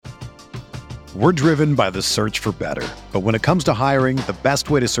We're driven by the search for better. But when it comes to hiring, the best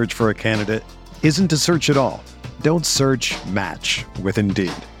way to search for a candidate isn't to search at all. Don't search, match with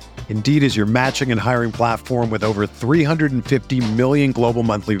Indeed. Indeed is your matching and hiring platform with over 350 million global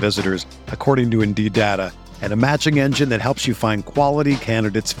monthly visitors, according to Indeed data, and a matching engine that helps you find quality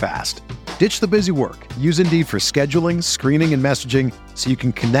candidates fast. Ditch the busy work. Use Indeed for scheduling, screening, and messaging so you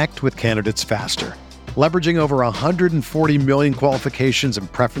can connect with candidates faster. Leveraging over 140 million qualifications and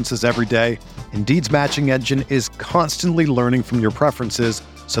preferences every day, Indeed's matching engine is constantly learning from your preferences,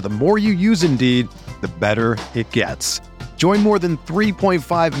 so the more you use Indeed, the better it gets. Join more than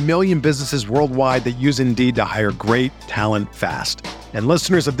 3.5 million businesses worldwide that use Indeed to hire great talent fast. And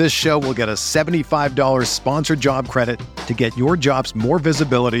listeners of this show will get a $75 sponsored job credit to get your jobs more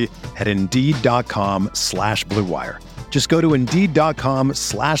visibility at Indeed.com/Blue Wire. Just go to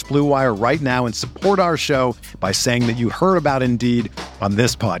Indeed.com/Blue Wire right now and support our show by saying that you heard about Indeed on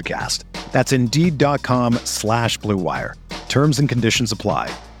this podcast. That's Indeed.com/Blue Wire. Terms and conditions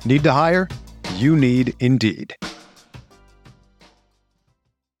apply. Need to hire? You need Indeed.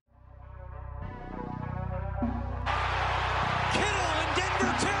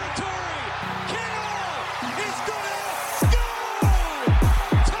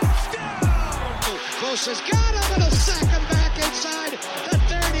 Has got him and a sack him back inside the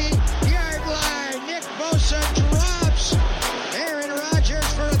 30-yard line. Nick Bosa drops Aaron Rodgers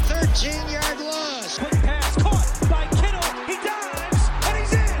for a 13-yard loss. Quick pass caught by Kittle. He dives and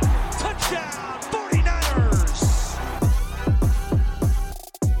he's in. Touchdown 49ers.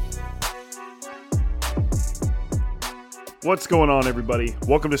 What's going on, everybody?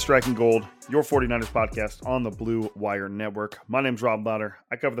 Welcome to Striking Gold, your 49ers podcast on the Blue Wire Network. My name's Rob Lauder.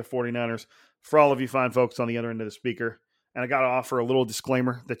 I cover the 49ers for all of you fine folks on the other end of the speaker. And I got to offer a little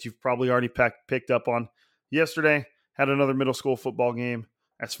disclaimer that you've probably already picked up on. Yesterday, had another middle school football game.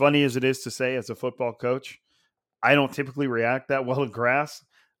 As funny as it is to say as a football coach, I don't typically react that well to grass.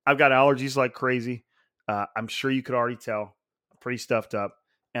 I've got allergies like crazy. I'm sure you could already tell. I'm pretty stuffed up.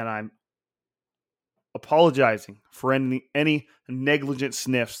 And I'm apologizing for any negligent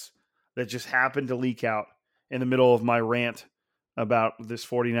sniffs that just happened to leak out in the middle of my rant about this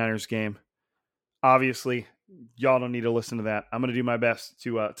 49ers game. Obviously, y'all don't need to listen to that. I'm going to do my best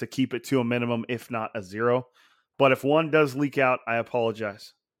to keep it to a minimum, if not a zero. But if one does leak out, I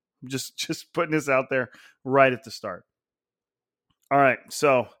apologize. I'm just putting this out there right at the start. All right,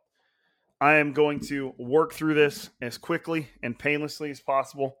 so I am going to work through this as quickly and painlessly as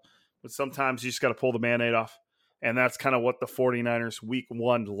possible, but sometimes you just got to pull the Band-Aid off. And that's kind of what the 49ers Week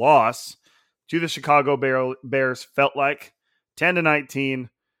 1 loss to the Chicago Bears felt like. 10-19.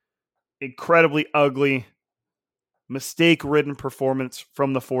 Incredibly ugly, mistake-ridden performance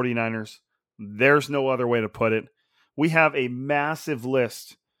from the 49ers. There's no other way to put it. We have a massive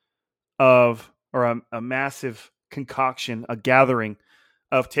list of, or a massive concoction, a gathering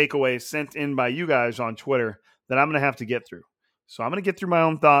of takeaways sent in by you guys on Twitter that I'm going to have to get through. So I'm going to get through my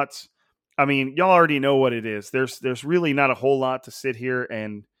own thoughts. I mean, y'all already know what it is. There's really not a whole lot to sit here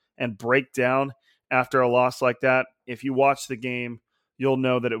and break down after a loss like that. If you watch the game, you'll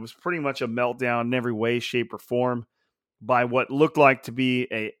know that it was pretty much a meltdown in every way, shape, or form by what looked like to be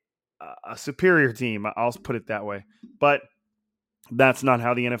a superior team. I'll put it that way. But that's not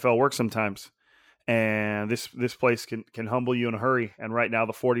how the NFL works sometimes. And this place can humble you in a hurry. And right now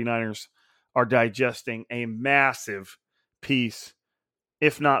the 49ers are digesting a massive piece,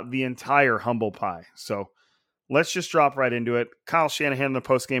 if not the entire humble pie. So let's just drop right into it. Kyle Shanahan in the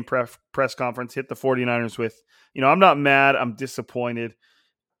post-game press conference hit the 49ers with, I'm not mad, I'm disappointed.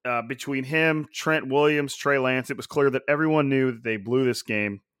 Between him, Trent Williams, Trey Lance, it was clear that everyone knew that they blew this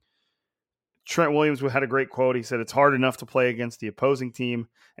game. Trent Williams had a great quote. He said, "It's hard enough to play against the opposing team,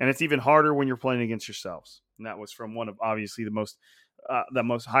 and it's even harder when you're playing against yourselves." And that was from one of, obviously, the most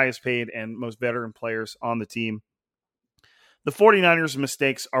highest paid and most veteran players on the team. The 49ers'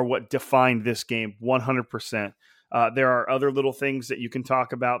 mistakes are what defined this game 100%. There are other little things that you can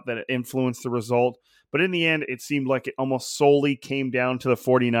talk about that influence the result. But in the end, it seemed like it almost solely came down to the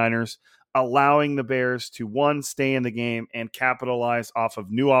 49ers allowing the Bears to, one, stay in the game and capitalize off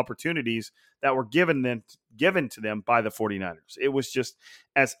of new opportunities that were given to them by the 49ers. It was just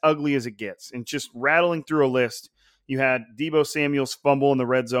as ugly as it gets. And just rattling through a list, you had Deebo Samuel's fumble in the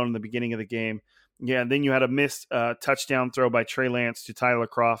red zone in the beginning of the game. Yeah, and then you had a missed touchdown throw by Trey Lance to Tyler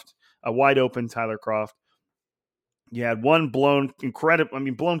Kroft, a wide open Tyler Kroft. You had one blown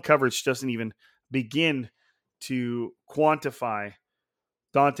coverage doesn't even begin to quantify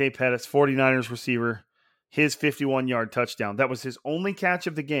Dante Pettis, 49ers receiver, his 51-yard touchdown. That was his only catch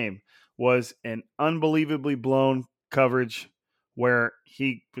of the game, was an unbelievably blown coverage where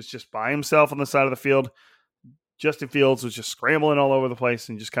he was just by himself on the side of the field. Justin Fields was just scrambling all over the place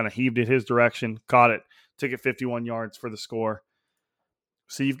and just kind of heaved it his direction, caught it, took it 51 yards for the score.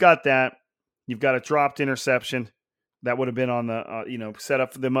 So you've got that. You've got a dropped interception that would have been on the, set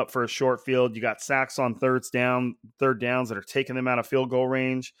up them up for a short field. You got sacks on third downs that are taking them out of field goal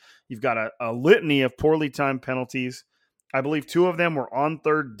range. You've got a litany of poorly timed penalties. I believe 2 of them were on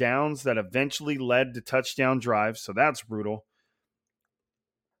third downs that eventually led to touchdown drives. So that's brutal.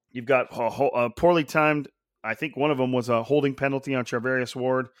 You've got a poorly timed, I think one of them was a holding penalty on Charvarius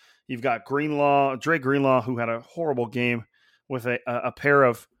Ward. You've got Dre Greenlaw, who had a horrible game with a pair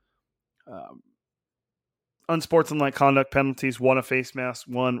of unsportsmanlike conduct penalties, one a face mask,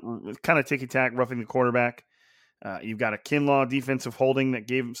 one kind of ticky-tack, roughing the quarterback. You've got a Kinlaw defensive holding that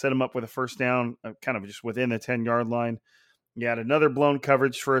set him up with a first down, kind of just within the 10-yard line. You had another blown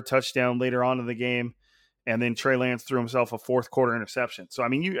coverage for a touchdown later on in the game, and then Trey Lance threw himself a fourth-quarter interception. So, I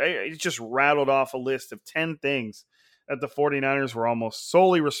mean, it just rattled off a list of 10 things that the 49ers were almost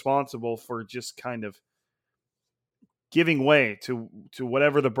solely responsible for just kind of giving way to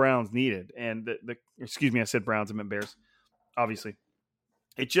whatever the Browns needed. And excuse me, I said Browns, I meant Bears, obviously.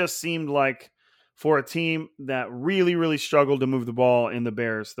 It just seemed like for a team that really, really struggled to move the ball in the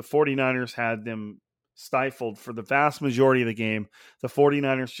Bears, the 49ers had them stifled for the vast majority of the game. The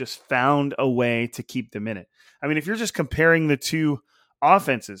 49ers just found a way to keep them in it. I mean, if you're just comparing the two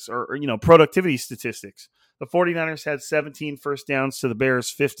offenses or productivity statistics, the 49ers had 17 first downs to the Bears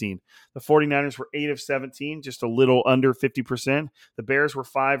 15. The 49ers were 8 of 17, just a little under 50%. The Bears were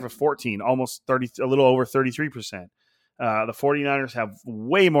 5 of 14, almost 30, a little over 33%. The 49ers have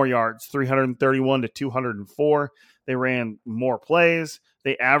way more yards, 331 to 204. They ran more plays.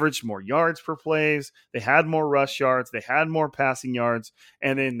 They averaged more yards per plays. They had more rush yards. They had more passing yards.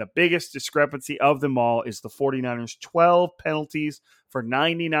 And then the biggest discrepancy of them all is the 49ers' 12 penalties for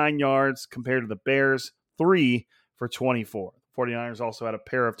 99 yards compared to the Bears' 3 for 24. 49ers also had a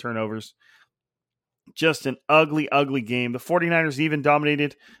pair of turnovers. Just an ugly, ugly game. The 49ers even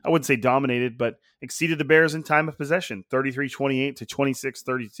dominated, I wouldn't say dominated, but exceeded the Bears in time of possession, 33-28 to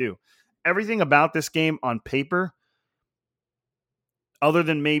 26-32. Everything about this game on paper, other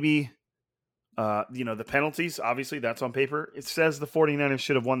than maybe, the penalties, obviously that's on paper. It says the 49ers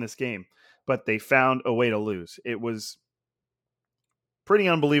should have won this game, but they found a way to lose. It was pretty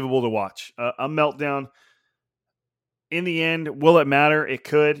unbelievable to watch. A meltdown. In the end, will it matter? It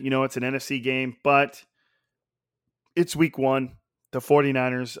could. It's an NFC game, but it's week 1. The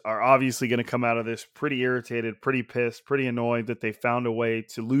 49ers are obviously going to come out of this pretty irritated, pretty pissed, pretty annoyed that they found a way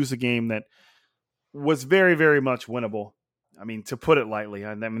to lose a game that was very, very much winnable. I mean, to put it lightly,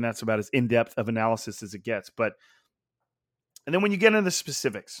 that's about as in-depth of analysis as it gets. And then when you get into the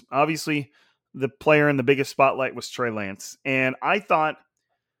specifics, obviously the player in the biggest spotlight was Trey Lance. And I thought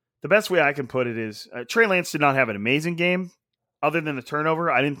the best way I can put it is Trey Lance did not have an amazing game other than the turnover.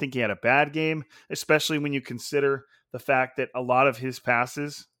 I didn't think he had a bad game, especially when you consider the fact that a lot of his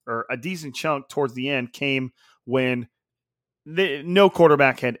passes, or a decent chunk towards the end, came when no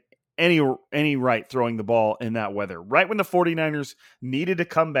quarterback had any right throwing the ball in that weather. Right when the 49ers needed to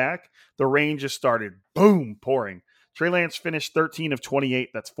come back, the rain just started, boom, pouring. Trey Lance finished 13 of 28.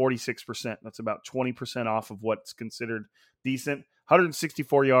 That's 46%. That's about 20% off of what's considered decent.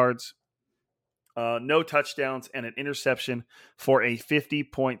 164 yards, no touchdowns, and an interception for a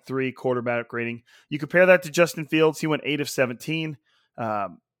 50.3 quarterback rating. You compare that to Justin Fields. He went 8 of 17.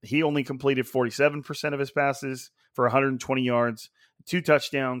 He only completed 47% of his passes for 120 yards, 2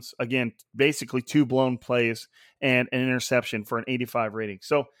 touchdowns, again, basically 2 blown plays, and an interception for an 85 rating.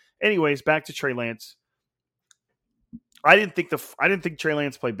 So anyways, back to Trey Lance. I didn't think Trey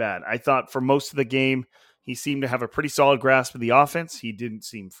Lance played bad. I thought for most of the game, he seemed to have a pretty solid grasp of the offense. He didn't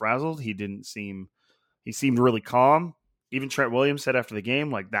seem frazzled. He seemed really calm. Even Trent Williams said after the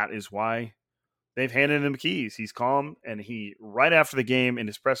game, that is why they've handed him the keys. He's calm. And right after the game in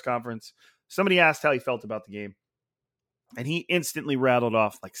his press conference, somebody asked how he felt about the game. And he instantly rattled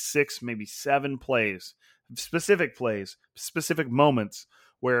off 6, maybe 7 plays, specific moments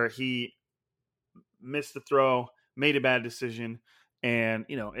where he missed the throw, made a bad decision. And,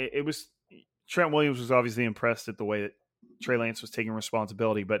 it was Trent Williams was obviously impressed at the way that Trey Lance was taking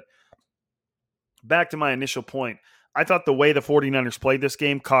responsibility. But back to my initial point, I thought the way the 49ers played this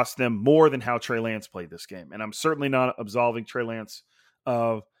game cost them more than how Trey Lance played this game. And I'm certainly not absolving Trey Lance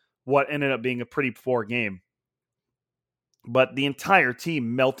of what ended up being a pretty poor game. But the entire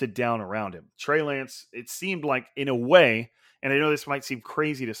team melted down around him. Trey Lance, it seemed like, in a way, and I know this might seem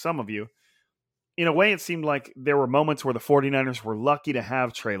crazy to some of you, in a way, it seemed like there were moments where the 49ers were lucky to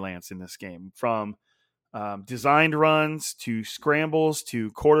have Trey Lance in this game, from designed runs to scrambles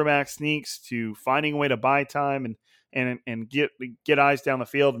to quarterback sneaks to finding a way to buy time and get eyes down the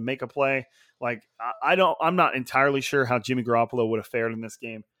field and make a play. Like I'm not entirely sure how Jimmy Garoppolo would have fared in this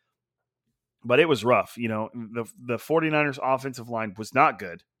game, but it was rough. The 49ers offensive line was not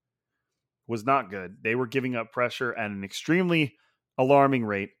good. They were giving up pressure at an extremely alarming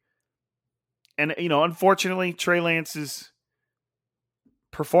rate. And, unfortunately, Trey Lance's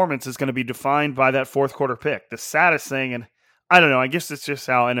performance is going to be defined by that fourth quarter pick. The saddest thing, and I don't know, I guess it's just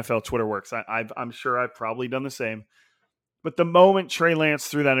how NFL Twitter works. I'm sure I've probably done the same. But the moment Trey Lance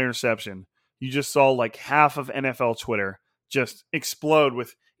threw that interception, you just saw like half of NFL Twitter just explode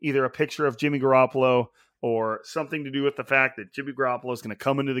with either a picture of Jimmy Garoppolo or something to do with the fact that Jimmy Garoppolo is going to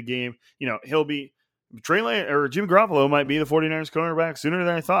come into the game. He'll be Trey Lance or Jimmy Garoppolo might be the 49ers cornerback sooner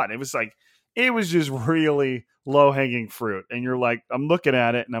than I thought. It was just really low-hanging fruit. And you're like, I'm looking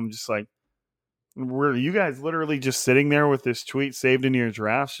at it and I'm just like, were you guys literally just sitting there with this tweet saved in your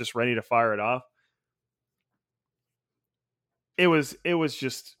drafts, just ready to fire it off? It was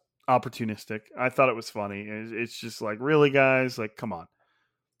just opportunistic. I thought it was funny. It's just like, really, guys? Like, come on.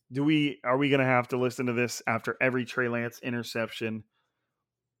 Are we going to have to listen to this after every Trey Lance interception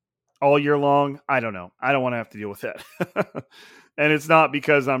all year long? I don't know. I don't want to have to deal with that. And it's not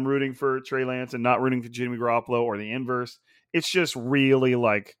because I'm rooting for Trey Lance and not rooting for Jimmy Garoppolo or the inverse. It's just really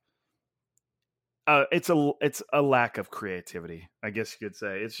like it's a lack of creativity, I guess you could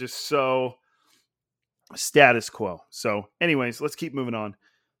say. It's just so status quo. So anyways, let's keep moving on.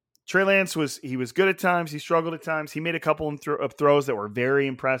 Trey Lance was good at times. He struggled at times. He made a couple of throws that were very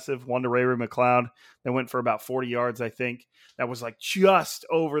impressive. One to Ray-Ray McCloud that went for about 40 yards, I think. That was like just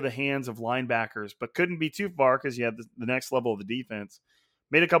over the hands of linebackers, but couldn't be too far because you had the next level of the defense.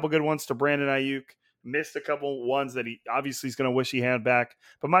 Made a couple good ones to Brandon Ayuk. Missed a couple ones that he obviously is going to wish he had back.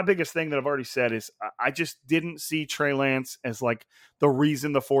 But my biggest thing that I've already said is I just didn't see Trey Lance as like the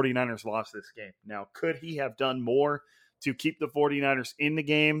reason the 49ers lost this game. Now, could he have done more to keep the 49ers in the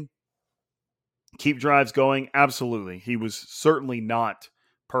game, keep drives going? Absolutely. He was certainly not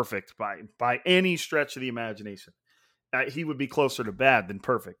perfect by any stretch of the imagination. He would be closer to bad than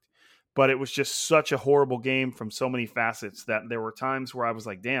perfect. But it was just such a horrible game from so many facets that there were times where I was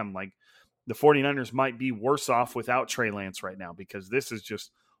like, damn, like the 49ers might be worse off without Trey Lance right now because this is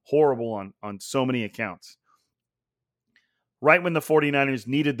just horrible on so many accounts. Right when the 49ers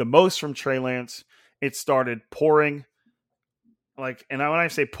needed the most from Trey Lance, it started pouring. And when I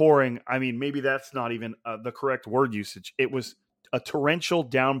say pouring, I mean, maybe that's not even the correct word usage. It was a torrential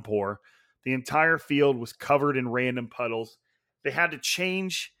downpour. The entire field was covered in random puddles. They had to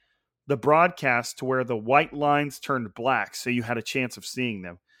change the broadcast to where the white lines turned black so you had a chance of seeing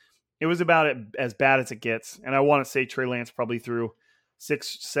them. It was about as bad as it gets. And I want to say Trey Lance probably threw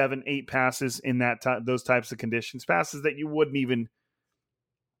 6, 7, 8 passes in those types of conditions. Passes that you wouldn't even...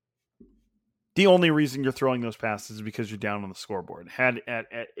 The only reason you're throwing those passes is because you're down on the scoreboard.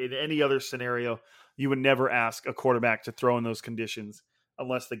 In any other scenario, you would never ask a quarterback to throw in those conditions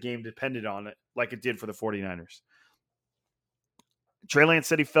unless the game depended on it, like it did for the 49ers. Trey Lance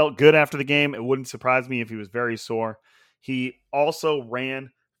said he felt good after the game. It wouldn't surprise me if he was very sore. He also ran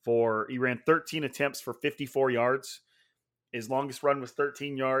 13 attempts for 54 yards. His longest run was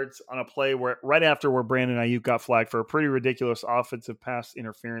 13 yards on a play right after where Brandon Ayuk got flagged for a pretty ridiculous offensive pass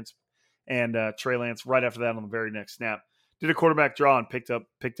interference. And Trey Lance, right after that on the very next snap, did a quarterback draw and picked up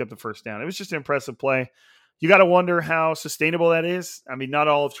the first down. It was just an impressive play. You got to wonder how sustainable that is. I mean, not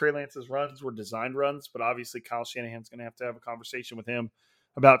all of Trey Lance's runs were designed runs, but obviously Kyle Shanahan's going to have a conversation with him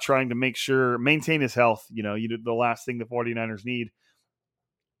about trying to maintain his health. The last thing the 49ers need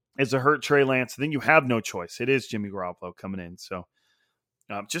is to hurt Trey Lance. Then you have no choice. It is Jimmy Garoppolo coming in. So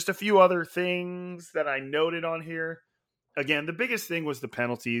just a few other things that I noted on here. Again, the biggest thing was the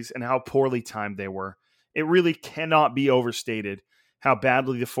penalties and how poorly timed they were. It really cannot be overstated how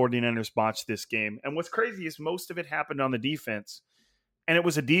badly the 49ers botched this game. And what's crazy is most of it happened on the defense. And it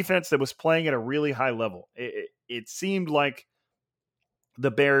was a defense that was playing at a really high level. It seemed like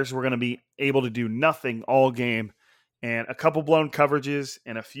the Bears were going to be able to do nothing all game. And a couple blown coverages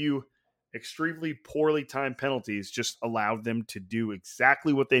and a few extremely poorly timed penalties just allowed them to do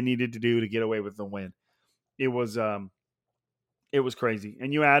exactly what they needed to do to get away with the win. It was crazy.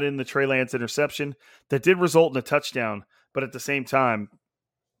 And you add in the Trey Lance interception that did result in a touchdown, but at the same time,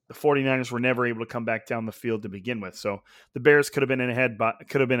 the 49ers were never able to come back down the field to begin with. So the Bears could have been ahead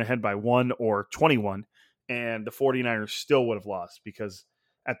by 1 or 21, and the 49ers still would have lost because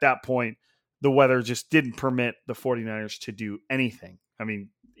at that point, the weather just didn't permit the 49ers to do anything. I mean,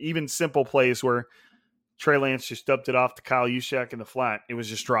 even simple plays where Trey Lance just dumped it off to Kyle Juszczyk in the flat, it was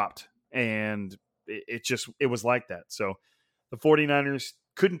just dropped. And it was like that. So the 49ers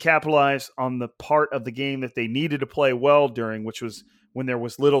couldn't capitalize on the part of the game that they needed to play well during, which was when there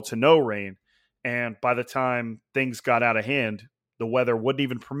was little to no rain. And by the time things got out of hand, the weather wouldn't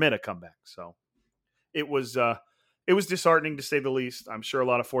even permit a comeback. So it was disheartening, to say the least. I'm sure a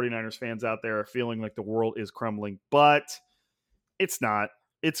lot of 49ers fans out there are feeling like the world is crumbling, but it's not.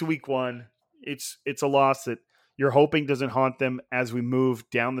 It's week one. It's a loss that you're hoping doesn't haunt them as we move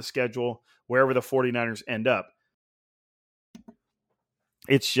down the schedule, wherever the 49ers end up.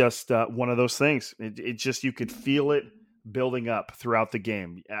 It's just one of those things. It just, you could feel it building up throughout the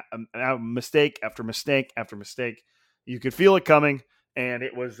game. Mistake after mistake after mistake. You could feel it coming, and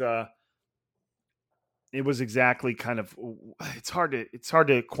it was exactly kind of, it's hard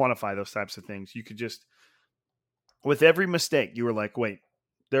to quantify those types of things. You could just, with every mistake, you were like, wait,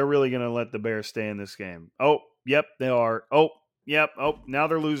 they're really going to let the Bears stay in this game. Oh, yep, they are. Oh, yep. Oh, now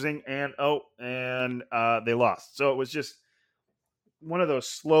they're losing, and they lost. So it was just one of those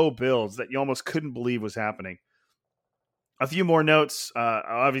slow builds that you almost couldn't believe was happening. A few more notes.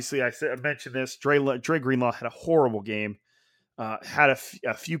 Obviously, I mentioned this. Dre Greenlaw had a horrible game. Had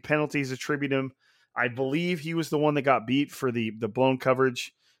a few penalties attributed him. I believe he was the one that got beat for the blown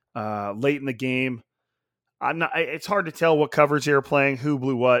coverage late in the game. It's hard to tell what coverage they were playing, who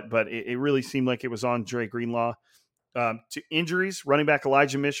blew what, but it really seemed like it was on Dre Greenlaw. To injuries, running back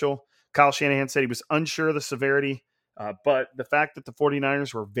Elijah Mitchell, Kyle Shanahan said he was unsure of the severity, but the fact that the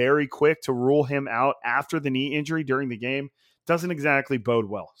 49ers were very quick to rule him out after the knee injury during the game doesn't exactly bode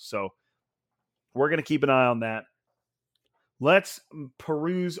well. So we're going to keep an eye on that. Let's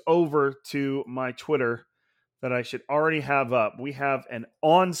peruse over to my Twitter that I should already have up. We have an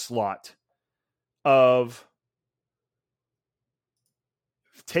onslaught of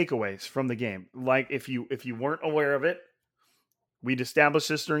takeaways from the game. Like, if you weren't aware of it, we'd established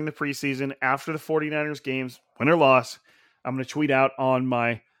this during the preseason. After the 49ers games, win or loss, I'm going to tweet out on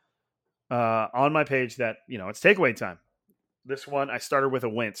my page that, it's takeaway time. This one, I started with a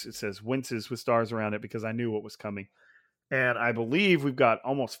wince. It says winces with stars around it because I knew what was coming. And I believe we've got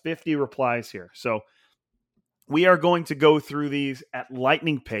almost 50 replies here. So we are going to go through these at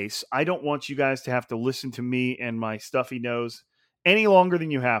lightning pace. I don't want you guys to have to listen to me and my stuffy nose any longer than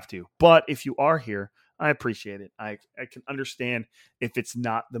you have to. But if you are here, I appreciate it. I can understand if it's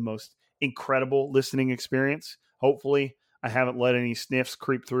not the most incredible listening experience. Hopefully, I haven't let any sniffs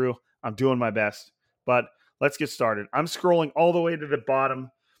creep through. I'm doing my best. But let's get started. I'm scrolling all the way to the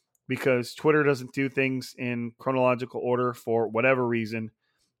bottom because Twitter doesn't do things in chronological order for whatever reason.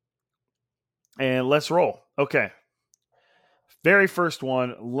 And let's roll. Okay. Very first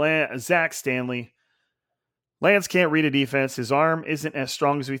one, Zach Stanley. Lance can't read a defense. His arm isn't as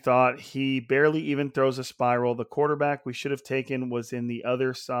strong as we thought. He barely even throws a spiral. The quarterback we should have taken was in the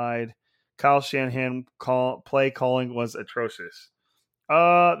other side. Kyle Shanahan play calling was atrocious.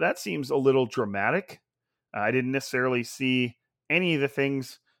 That seems a little dramatic. I didn't necessarily see any of the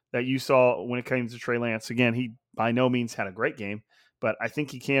things that you saw when it came to Trey Lance. Again, he by no means had a great game, but I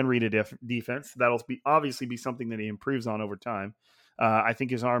think he can read a defense. That'll obviously be something that he improves on over time. I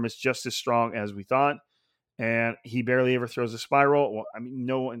think his arm is just as strong as we thought, and he barely ever throws a spiral. Well, I mean,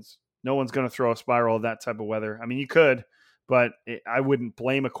 no one's going to throw a spiral of that type of weather. I mean, you could, but I wouldn't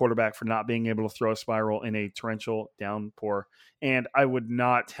blame a quarterback for not being able to throw a spiral in a torrential downpour, and I would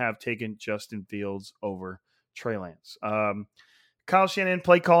not have taken Justin Fields over Trey Lance. Kyle Shanahan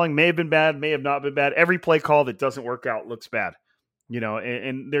play calling may have been bad, may have not been bad. Every play call that doesn't work out looks bad,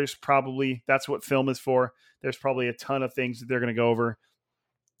 and there's probably, that's what film is for. There's probably a ton of things that they're going to go over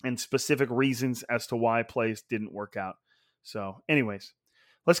and specific reasons as to why plays didn't work out. So anyways,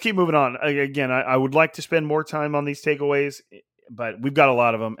 let's keep moving on. Again, I would like to spend more time on these takeaways, but we've got a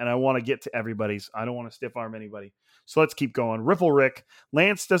lot of them and I want to get to everybody's. I don't want to stiff arm anybody. So let's keep going. Ripple Rick,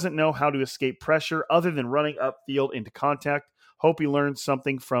 Lance doesn't know how to escape pressure other than running upfield into contact. Hope he learns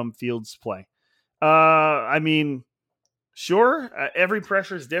something from Fields' play. I mean, sure, every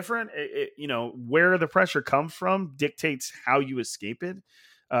pressure is different. Where the pressure comes from dictates how you escape it.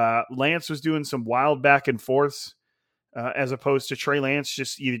 Lance was doing some wild back and forths as opposed to Trey Lance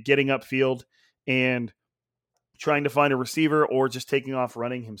just either getting upfield and trying to find a receiver or just taking off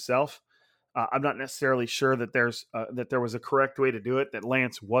running himself. I'm not necessarily sure that there was a correct way to do it that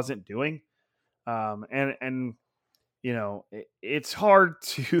Lance wasn't doing. It's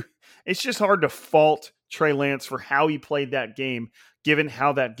just hard to fault Trey Lance for how he played that game, given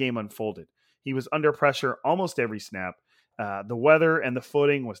how that game unfolded. He was under pressure almost every snap. The weather and the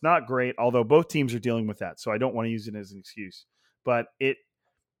footing was not great, although both teams are dealing with that. So I don't want to use it as an excuse, but it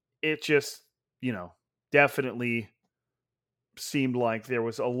just, definitely seemed like there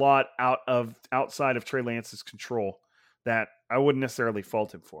was a lot outside of Trey Lance's control that I wouldn't necessarily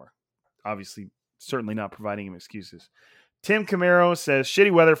fault him for. Obviously, certainly not providing him excuses. Tim Camaro says,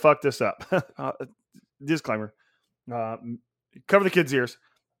 shitty weather fucked us up. Disclaimer. Cover the kids' ears.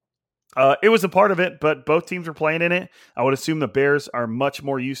 It was a part of it, but both teams were playing in it. I would assume the Bears are much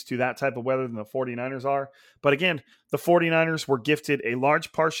more used to that type of weather than the 49ers are. But again, the 49ers were gifted a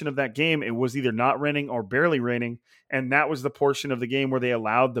large portion of that game. It was either not raining or barely raining, and that was the portion of the game where they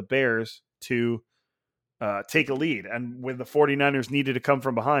allowed the Bears to take a lead. And when the 49ers needed to come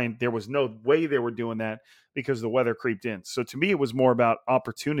from behind, there was no way they were doing that because the weather creeped in. So to me, it was more about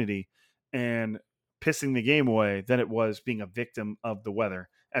opportunity and pissing the game away than it was being a victim of the weather,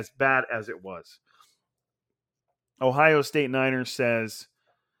 as bad as it was. Ohio State Niners says,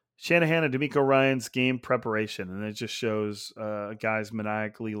 Shanahan and DeMeco Ryans game preparation. And it just shows guys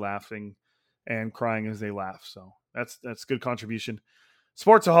maniacally laughing and crying as they laugh. So that's good contribution.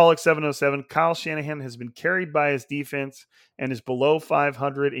 Sportsaholic 707, Kyle Shanahan has been carried by his defense and is below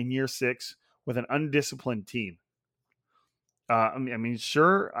 500 in year 6 with an undisciplined team. I mean,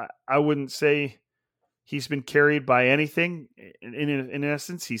 sure, I wouldn't say he's been carried by anything. In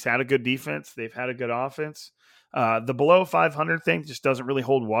essence, he's had a good defense. They've had a good offense. The below 500 thing just doesn't really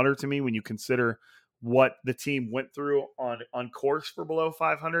hold water to me when you consider what the team went through on course for below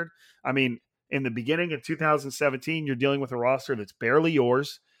 500. I mean, in the beginning of 2017, you're dealing with a roster that's barely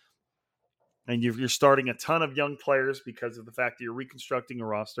yours, and you're starting a ton of young players because of the fact that you're reconstructing a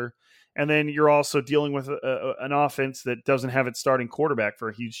roster. And then you're also dealing with an offense that doesn't have its starting quarterback for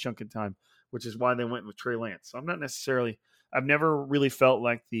a huge chunk of time, which is why they went with Trey Lance. So I've never really felt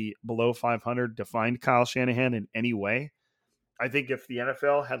like the below 500 defined Kyle Shanahan in any way. I think if the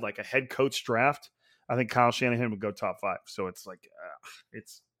NFL had like a head coach draft, I think Kyle Shanahan would go top 5. So it's like,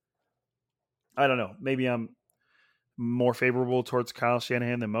 I don't know. Maybe I'm more favorable towards Kyle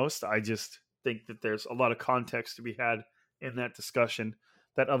Shanahan than most. I just think that there's a lot of context to be had in that discussion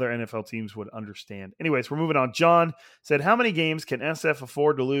that other NFL teams would understand. Anyways, we're moving on. John said, how many games can SF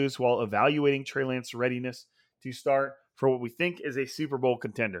afford to lose while evaluating Trey Lance's readiness to start for what we think is a Super Bowl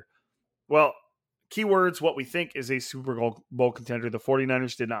contender? Well, keywords, what we think is a Super Bowl contender. The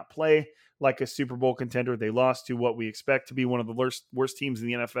 49ers did not play like a Super Bowl contender. They lost to what we expect to be one of the worst teams in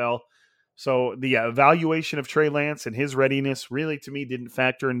the NFL. So the evaluation of Trey Lance and his readiness really, to me, didn't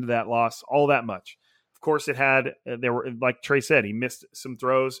factor into that loss all that much. Of course, there were, like Trey said, he missed some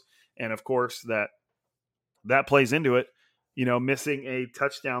throws. And of course, that plays into it. You know, missing a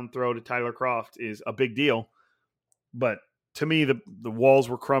touchdown throw to Tyler Kroft is a big deal. But to me, the walls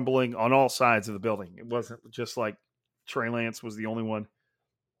were crumbling on all sides of the building. It wasn't just like Trey Lance was the only one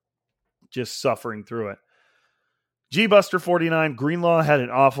just suffering through it. G-Buster 49, Greenlaw had an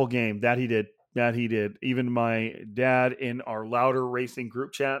awful game. That he did. Even my dad in our Louder Racing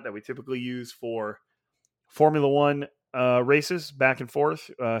group chat that we typically use for Formula One races back and forth,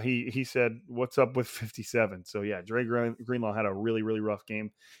 he said, what's up with 57? So yeah, Dre Greenlaw had a really, really rough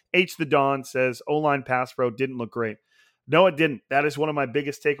game. H the Dawn says, O-line pass pro didn't look great. No, it didn't. That is one of my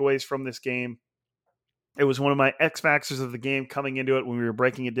biggest takeaways from this game. It was one of my X factors of the game coming into it when we were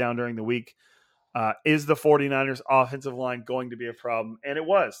breaking it down during the week. Is the 49ers offensive line going to be a problem? And it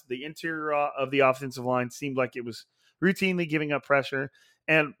was. The interior of the offensive line seemed like it was routinely giving up pressure.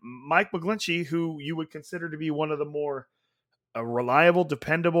 And Mike McGlinchey, who you would consider to be one of the more reliable,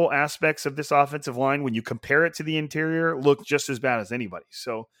 dependable aspects of this offensive line, when you compare it to the interior, looked just as bad as anybody.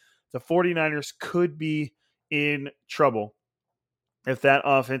 So the 49ers could be in trouble if that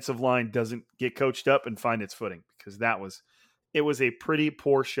offensive line doesn't get coached up and find its footing, because it was a pretty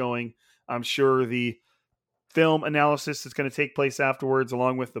poor showing. I'm sure the film analysis that's going to take place afterwards,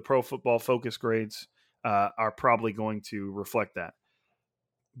 along with the Pro Football Focus grades, are probably going to reflect that.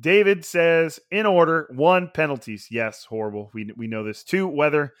 David says, in order, 1, penalties. Yes, horrible. We know this. 2,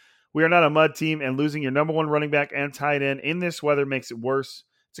 weather. We are not a mud team, and losing your number 1 running back and tight end in this weather makes it worse.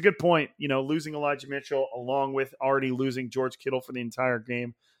 It's a good point. You know, losing Elijah Mitchell along with already losing George Kittle for the entire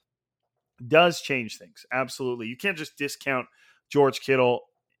game does change things. Absolutely. You can't just discount George Kittle.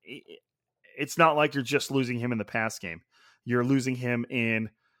 It's not like you're just losing him in the pass game. You're losing him in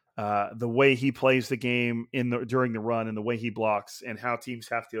the way he plays the game during the run, and the way he blocks, and how teams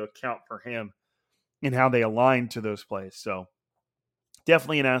have to account for him and how they align to those plays. So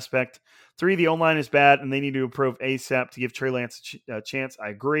definitely an aspect. 3, the O-line is bad, and they need to improve ASAP to give Trey Lance a chance. I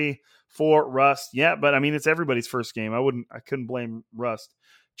agree. 4, Rust. Yeah, but I mean, it's everybody's first game. I couldn't blame Rust.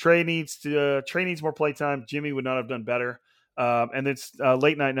 Trey needs more play time. Jimmy would not have done better. And then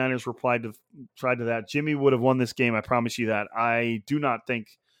Late Night Niners tried to that. Jimmy would have won this game. I promise you that. I do not think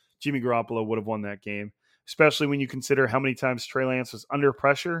Jimmy Garoppolo would have won that game. especially when you consider how many times Trey Lance was under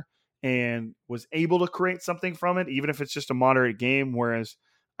pressure and was able to create something from it, even if it's just a moderate game, whereas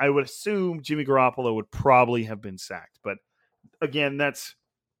I would assume Jimmy Garoppolo would probably have been sacked. But again, that's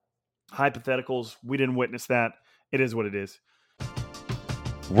hypotheticals. We didn't witness that. It is what it is.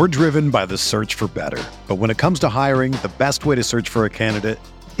 We're driven by the search for better. But when it comes to hiring, the best way to search for a candidate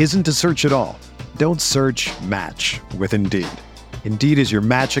isn't to search at all. Don't search, match with Indeed. Indeed is your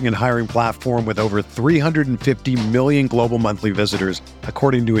matching and hiring platform with over 350 million global monthly visitors,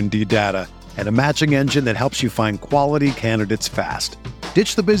 according to Indeed data, and a matching engine that helps you find quality candidates fast.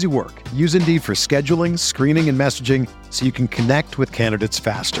 Ditch the busy work. Use Indeed for scheduling, screening, and messaging so you can connect with candidates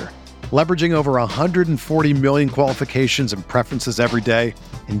faster. Leveraging over 140 million qualifications and preferences every day,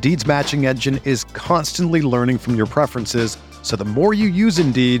 Indeed's matching engine is constantly learning from your preferences, so the more you use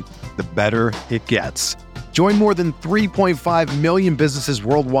Indeed, the better it gets. Join more than 3.5 million businesses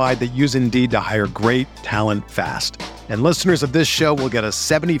worldwide that use Indeed to hire great talent fast. And listeners of this show will get a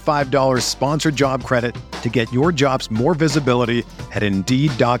 $75 sponsored job credit to get your jobs more visibility at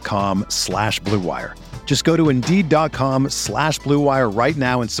Indeed.com/Blue Wire. Just go to Indeed.com/Blue Wire right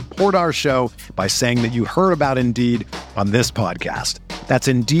now and support our show by saying that you heard about Indeed on this podcast. That's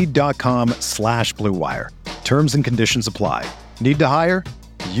Indeed.com/Blue Wire. Terms and conditions apply. Need to hire?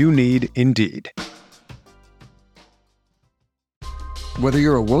 You need Indeed. Whether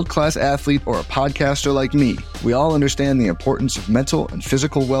you're a world-class athlete or a podcaster like me, we all understand the importance of mental and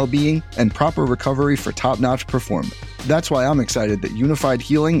physical well-being and proper recovery for top-notch performance. That's why I'm excited that Unified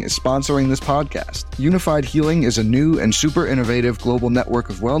Healing is sponsoring this podcast. Unified Healing is a new and super innovative global network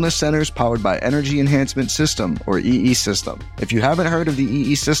of wellness centers powered by Energy Enhancement System, or EE System. If you haven't heard of the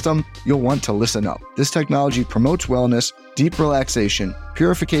EE System, you'll want to listen up. This technology promotes wellness, deep relaxation,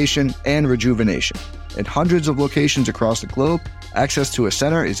 purification, and rejuvenation. In hundreds of locations across the globe, access to a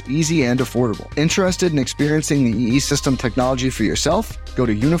center is easy and affordable. Interested in experiencing the EE System technology for yourself? Go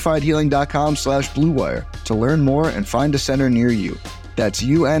to unifiedhealing.com/Blue Wire to learn more and find a center near you. That's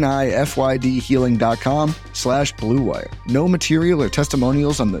UNIFYDhealing.com/Blue Wire. No material or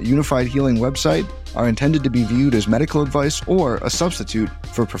testimonials on the Unified Healing website are intended to be viewed as medical advice or a substitute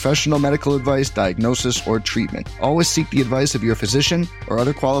for professional medical advice, diagnosis, or treatment. Always seek the advice of your physician or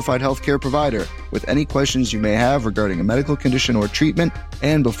other qualified healthcare provider with any questions you may have regarding a medical condition or treatment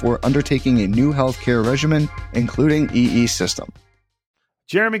and before undertaking a new healthcare regimen, including EE System.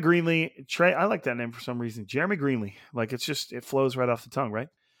 Jeremy Greenlee, Trey, I like that name for some reason. Jeremy Greenlee. Like, it flows right off the tongue, right?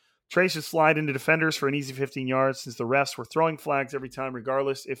 Trey should slide into defenders for an easy 15 yards since the refs were throwing flags every time,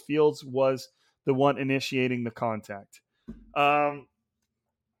 regardless if Fields was the one initiating the contact. There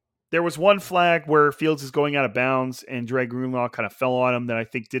was one flag where Fields is going out of bounds and Dre Greenlaw kind of fell on him that I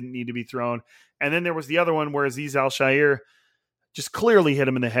think didn't need to be thrown. And then there was the other one where Azeez Al-Shaair just clearly hit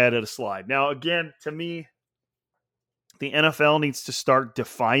him in the head at a slide. Now, again, to me, the NFL needs to start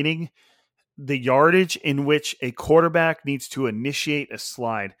defining the yardage in which a quarterback needs to initiate a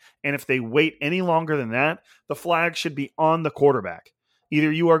slide. And if they wait any longer than that, the flag should be on the quarterback.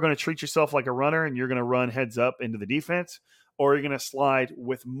 Either you are going to treat yourself like a runner and you're going to run heads up into the defense, or you're going to slide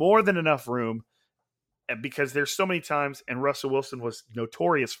with more than enough room, because there's so many times, and Russell Wilson was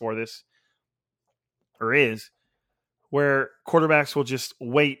notorious for this, or is, where quarterbacks will just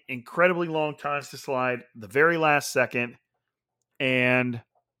wait incredibly long times to slide the very last second, and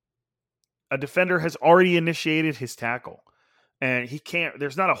a defender has already initiated his tackle. And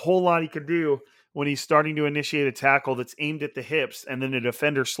there's not a whole lot he can do when he's starting to initiate a tackle that's aimed at the hips, and then the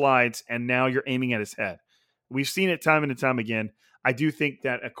defender slides, and now you're aiming at his head. We've seen it time and time again. I do think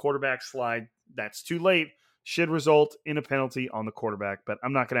that a quarterback slide that's too late should result in a penalty on the quarterback, but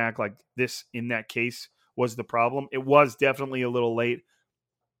I'm not going to act like this in that case was the problem. It was definitely a little late,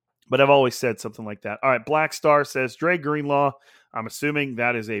 but I've always said something like that. All right, Black Star says, Dre Greenlaw. I'm assuming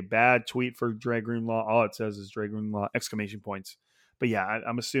that is a bad tweet for Dre Greenlaw. All it says is Dre Greenlaw, exclamation points. But yeah,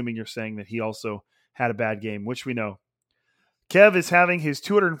 I'm assuming you're saying that he also had a bad game, which we know. Kev is having his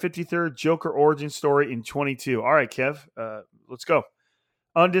 253rd Joker origin story in 22. All right, Kev, let's go.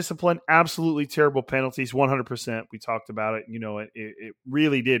 Undisciplined, absolutely terrible penalties, 100%. We talked about it. You know, it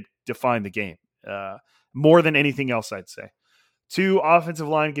really did define the game. More than anything else, I'd say. 2, offensive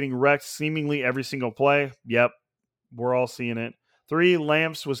line getting wrecked seemingly every single play. Yep, we're all seeing it. 3,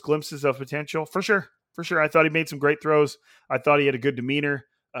 Lamps was glimpses of potential. For sure. I thought he made some great throws. I thought he had a good demeanor.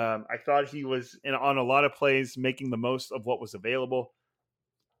 I thought he was on a lot of plays making the most of what was available.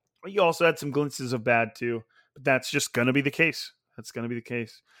 But you also had some glimpses of bad too. But that's just going to be the case.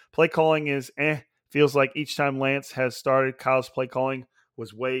 Play calling is Feels like each time Lance has started, Kyle's play calling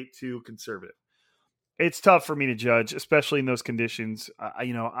was way too conservative. It's tough for me to judge, especially in those conditions.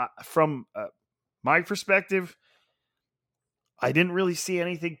 From my perspective, I didn't really see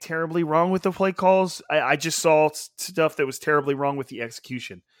anything terribly wrong with the play calls. I just saw stuff that was terribly wrong with the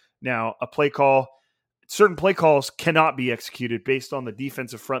execution. Now, certain play calls cannot be executed based on the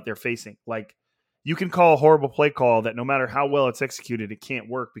defensive front they're facing. Like, you can call a horrible play call that no matter how well it's executed, it can't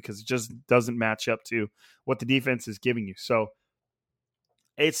work because it just doesn't match up to what the defense is giving you. So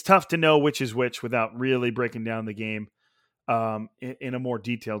it's tough to know which is which without really breaking down the game in a more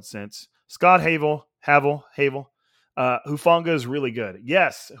detailed sense. Scott Havel, Hufanga is really good.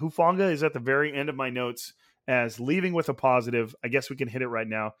 Yes, Hufanga is at the very end of my notes as leaving with a positive. I guess we can hit it right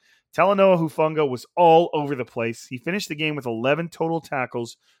now. Talanoa Hufanga was all over the place. He finished the game with 11 total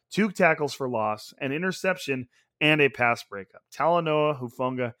tackles, 2 tackles for loss, an interception, and a pass breakup. Talanoa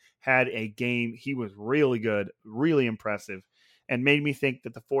Hufanga had a game. He was really good, really impressive, and made me think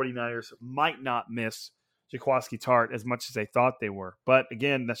that the 49ers might not miss Jaquiski Tartt as much as they thought they were. But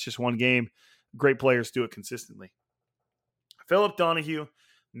again, that's just one game. Great players do it consistently. Philip Donahue,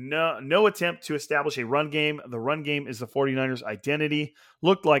 no attempt to establish a run game. The run game is the 49ers' identity.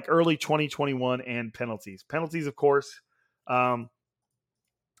 Looked like early 2021 and penalties. Penalties, of course. Let's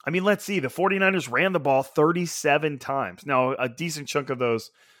see. The 49ers ran the ball 37 times. Now, a decent chunk of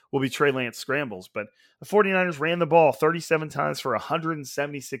those will be Trey Lance scrambles, but the 49ers ran the ball 37 times for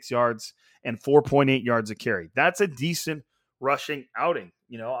 176 yards and 4.8 yards a carry. That's a decent rushing outing.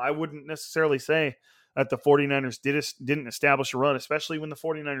 I wouldn't necessarily say that the 49ers didn't establish a run, especially when the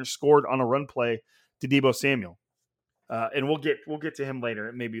 49ers scored on a run play to Deebo Samuel. And we'll get to him later.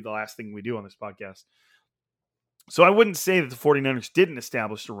 It may be the last thing we do on this podcast. So I wouldn't say that the 49ers didn't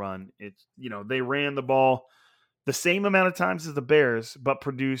establish a run. They ran the ball the same amount of times as the Bears, but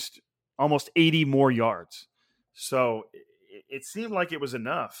produced almost 80 more yards. So it seemed like it was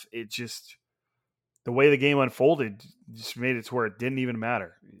enough. It just, the way the game unfolded just made it to where it didn't even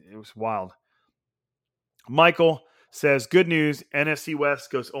matter. It was wild. Michael says, good news, NFC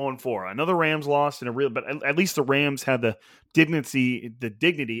West goes 0-4. Another Rams loss but at least the Rams had the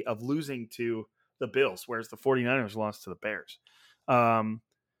dignity of losing to the Bills, whereas the 49ers lost to the Bears.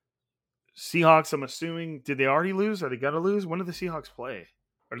 Seahawks, I'm assuming, did they already lose? Are they going to lose? When do the Seahawks play?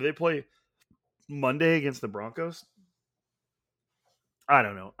 Or do they play Monday against the Broncos? I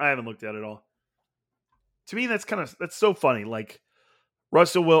don't know. I haven't looked at it all. To me, that's so funny. Like,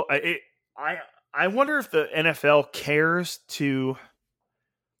 Russell will. I wonder if the NFL cares to.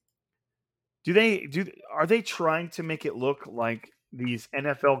 Are they trying to make it look like these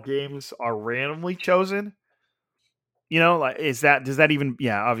NFL games are randomly chosen? Does that even,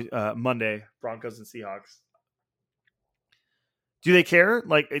 Monday, Broncos and Seahawks. Do they care?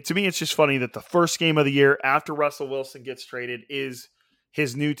 Like, to me, it's just funny that the first game of the year after Russell Wilson gets traded is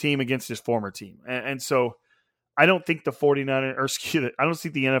his new team against his former team. And so I don't think the 49ers, I don't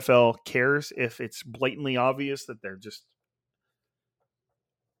think the NFL cares if it's blatantly obvious that they're just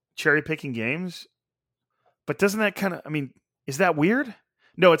cherry picking games. But doesn't that is that weird?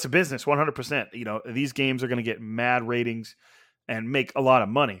 No, it's a business, 100%. These games are going to get mad ratings and make a lot of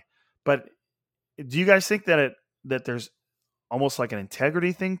money. But do you guys think that there's almost like an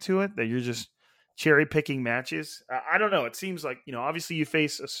integrity thing to it, that you're just cherry picking matches? I don't know. It seems like, obviously you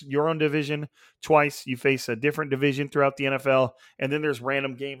face your own division twice. You face a different division throughout the NFL, and then there's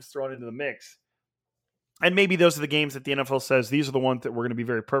random games thrown into the mix. And maybe those are the games that the NFL says, these are the ones that we're going to be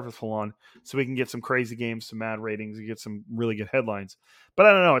very purposeful on, so we can get some crazy games, some mad ratings, and get some really good headlines. But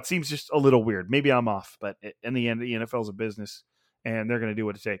I don't know. It seems just a little weird. Maybe I'm off, but in the end, the NFL is a business, and they're going to do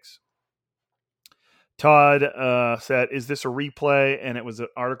what it takes. Todd said, is this a replay? And it was an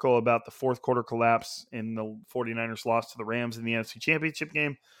article about the fourth quarter collapse in the 49ers loss to the Rams in the NFC Championship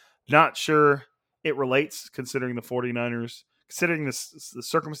game. Not sure it relates, considering the 49ers, considering the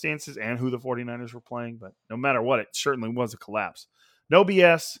circumstances and who the 49ers were playing. But no matter what, it certainly was a collapse. No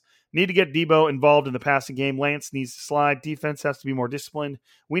BS. Need to get Deebo involved in the passing game. Lance needs to slide. Defense has to be more disciplined.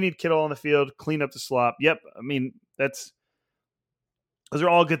 We need Kittle on the field, clean up the slop. Yep, those are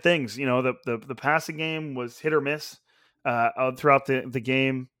all good things. The passing game was hit or miss throughout the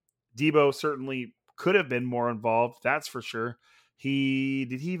game. Deebo certainly could have been more involved. That's for sure.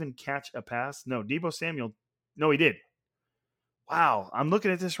 Did he even catch a pass? No, Deebo Samuel. No, he did. Wow. I'm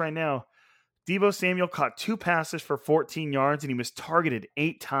looking at this right now. Deebo Samuel caught 2 passes for 14 yards, and he was targeted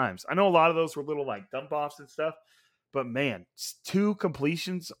 8 times. I know a lot of those were little dump offs and stuff, but man, 2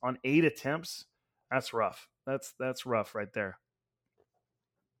 completions on 8 attempts. That's rough. That's rough right there.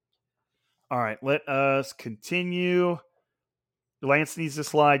 All right, let us continue. Lance needs to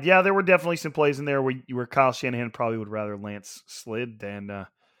slide. Yeah, there were definitely some plays in there where Kyle Shanahan probably would rather Lance slid than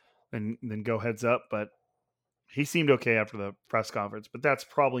go heads up, but he seemed okay after the press conference, but that's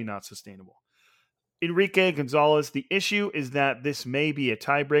probably not sustainable. Enrique Gonzalez, the issue is that this may be a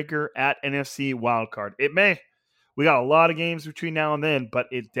tiebreaker at NFC wildcard. It may. We got a lot of games between now and then, but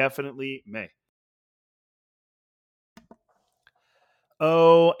it definitely may.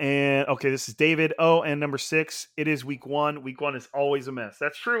 This is David. And number 6, it is week 1. Week 1 is always a mess.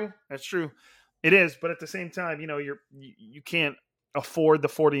 That's true. It is, but at the same time, you can't afford the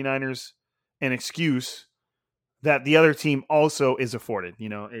 49ers an excuse that the other team also is afforded.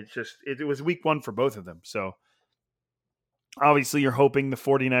 It was week 1 for both of them. So obviously you're hoping the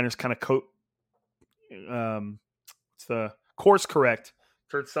 49ers kind of the course correct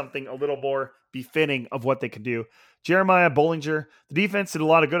towards something a little more befitting of what they could do. Jeremiah Bollinger, the defense did a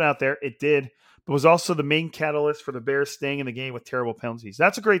lot of good out there. It did, but was also the main catalyst for the Bears staying in the game with terrible penalties.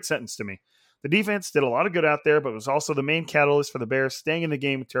 That's a great sentence to me. The defense did a lot of good out there, but was also the main catalyst for the Bears staying in the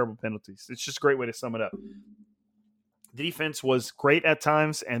game with terrible penalties. It's just a great way to sum it up. The defense was great at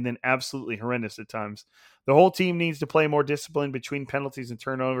times and then absolutely horrendous at times. The whole team needs to play more discipline between penalties and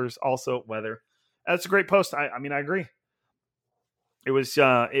turnovers. Also, weather. That's a great post. I agree. It was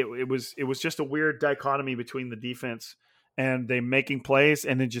just a weird dichotomy between the defense and they making plays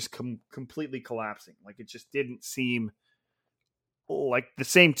and then just completely collapsing. Like it just didn't seem like the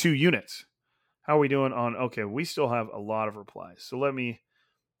same two units. How are we doing on? Okay, we still have a lot of replies. So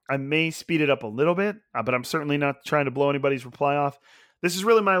I may speed it up a little bit, but I'm certainly not trying to blow anybody's reply off. This is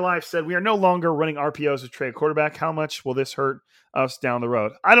really my life. Said we are no longer running RPOs with trade quarterback. How much will this hurt us down the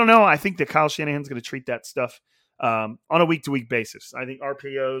road? I don't know. I think that Kyle Shanahan's going to treat that stuff on a week-to-week basis. I think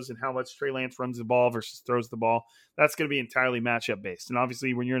RPOs and how much Trey Lance runs the ball versus throws the ball, that's going to be entirely matchup based. And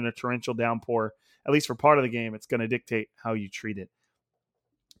obviously when you're in a torrential downpour, at least for part of the game, it's going to dictate how you treat it.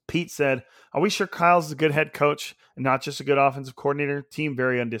 Pete said, are we sure Kyle's a good head coach and not just a good offensive coordinator? Team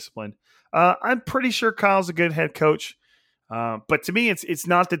very undisciplined. I'm pretty sure Kyle's a good head coach. But to me, it's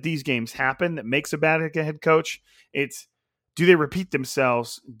not that these games happen that makes a bad head coach. It's, do they repeat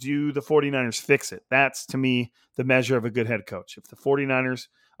themselves? Do the 49ers fix it? That's, to me, the measure of a good head coach. If the 49ers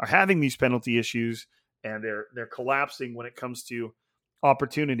are having these penalty issues and they're collapsing when it comes to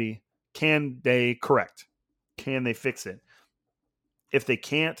opportunity, can they correct? Can they fix it? If they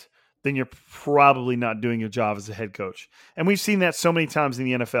can't, then you're probably not doing your job as a head coach. And we've seen that so many times in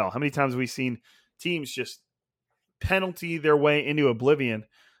the NFL. How many times have we seen teams just penalty their way into oblivion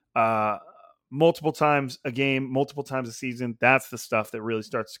multiple times a game, multiple times a season? That's the stuff that really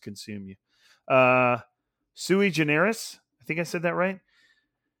starts to consume you. Sui Generis, I think I said that right.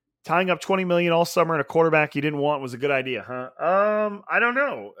 Tying up $20 million all summer and a quarterback you didn't want was a good idea, huh? I don't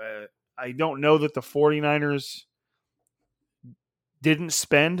know. I don't know that the 49ers didn't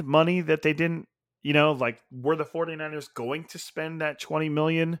spend money that they didn't, were the 49ers going to spend that $20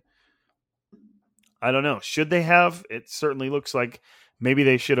 million? I don't know. Should they have? It certainly looks like maybe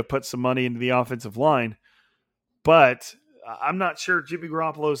they should have put some money into the offensive line, but I'm not sure Jimmy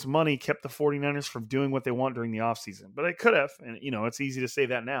Garoppolo's money kept the 49ers from doing what they want during the offseason, but it could have. And, it's easy to say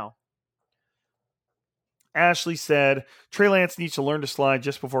that now. Ashley said, Trey Lance needs to learn to slide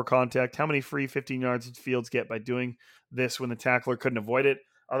just before contact. How many free 15 yards did Fields get by doing this when the tackler couldn't avoid it?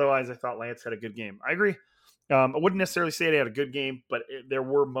 Otherwise, I thought Lance had a good game. I agree. I wouldn't necessarily say they had a good game, but there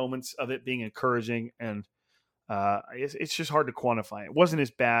were moments of it being encouraging, and it's just hard to quantify. It wasn't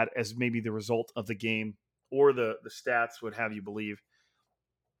as bad as maybe the result of the game or the stats would have you believe.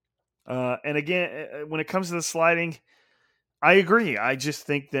 And again, when it comes to the sliding, I agree. I just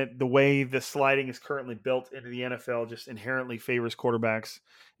think that the way the sliding is currently built into the NFL just inherently favors quarterbacks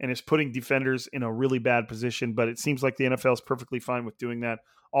and is putting defenders in a really bad position. But it seems like the NFL is perfectly fine with doing that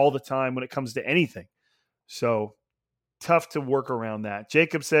all the time when it comes to anything. So tough to work around that.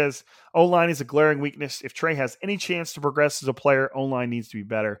 Jacob says, O-line is a glaring weakness. If Trey has any chance to progress as a player, O-line needs to be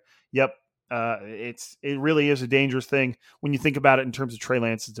better. Yep. It really is a dangerous thing when you think about it in terms of Trey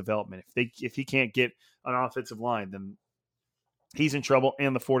Lance's development. If he can't get an offensive line, then he's in trouble,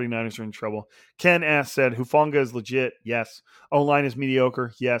 and the 49ers are in trouble. Ken S. said, Hufanga is legit. Yes. O-line is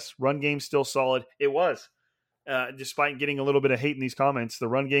mediocre. Yes. Run game still solid. It was. Despite getting a little bit of hate in these comments, the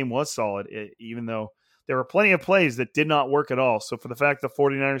run game was solid, even though there were plenty of plays that did not work at all. So for the fact the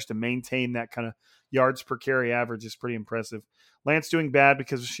 49ers to maintain that kind of yards per carry average is pretty impressive. Lance doing bad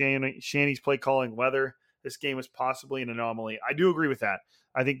because of Shanny's play calling weather. This game was possibly an anomaly. I do agree with that.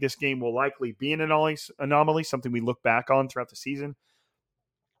 I think this game will likely be an anomaly, something we look back on throughout the season.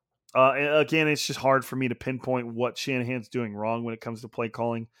 Again, it's just hard for me to pinpoint what Shanahan's doing wrong when it comes to play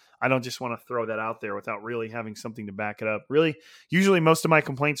calling. I don't just want to throw that out there without really having something to back it up. Really, usually most of my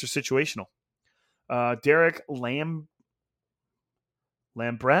complaints are situational. Derek Lambrett,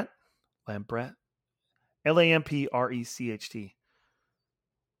 Lamprecht,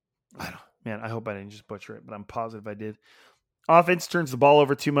 Man, I hope I didn't just butcher it, but I'm positive I did. Offense turns the ball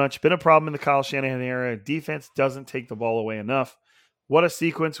over too much. Been a problem in the Kyle Shanahan era. Defense doesn't take the ball away enough. What a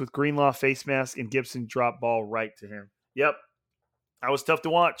sequence with Greenlaw face mask and Gibson drop ball right to him. Yep, that was tough to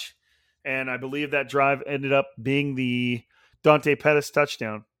watch. And I believe that drive ended up being the Dante Pettis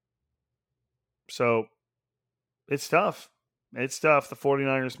touchdown. So it's tough. It's tough. The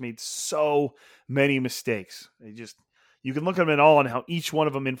 49ers made so many mistakes. You can look at them all and how each one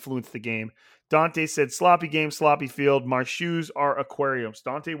of them influenced the game. Dante said, sloppy game, sloppy field. My shoes are aquariums.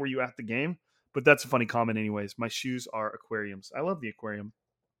 Dante, were you at the game? But that's a funny comment anyways. My shoes are aquariums. I love the aquarium.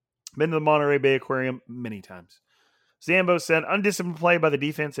 Been to the Monterey Bay Aquarium many times. Zambo said, undisciplined play by the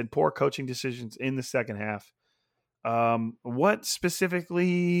defense and poor coaching decisions in the second half. What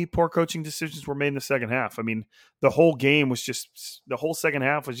specifically poor coaching decisions were made in the second half? I mean, the whole second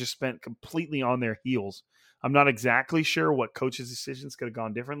half was just spent completely on their heels. I'm not exactly sure what coaches' decisions could have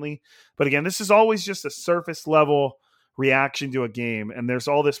gone differently. But again, this is always just a surface level reaction to a game. And there's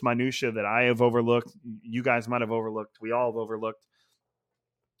all this minutia that I have overlooked. You guys might have overlooked. We all have overlooked.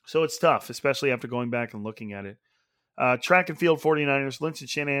 So it's tough, especially after going back and looking at it. Track and field 49ers. Lynch and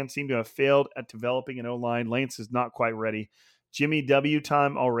Shanahan seem to have failed at developing an O-line. Lance is not quite ready. Jimmy W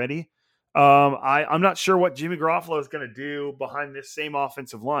time already. I'm not sure what Jimmy Garoppolo is going to do behind this same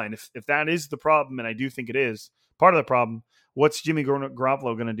offensive line. If that is the problem, and I do think it is part of the problem, what's Jimmy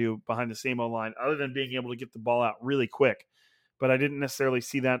Garoppolo going to do behind the same O-line other than being able to get the ball out really quick? But I didn't necessarily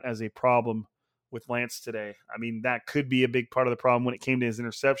see that as a problem with Lance today. I mean, that could be a big part of the problem when it came to his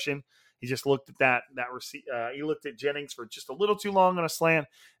interception. He just looked at he looked at Jennings for just a little too long on a slant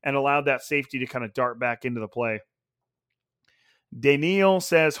and allowed that safety to kind of dart back into the play. Daniel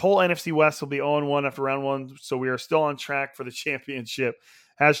says, whole NFC West will be 0-1 after round one, so we are still on track for the championship.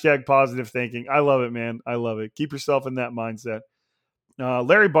 Hashtag positive thinking. I love it, man. I love it. Keep yourself in that mindset.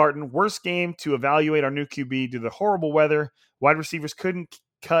 Larry Barton, worst game to evaluate our new QB due to the horrible weather. Wide receivers couldn't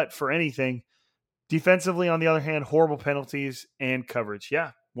cut for anything. Defensively, on the other hand, horrible penalties and coverage.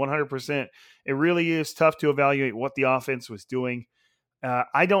 Yeah, 100%. It really is tough to evaluate what the offense was doing.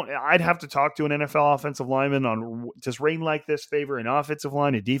 I'd have to talk to an NFL offensive lineman on, does rain like this favor an offensive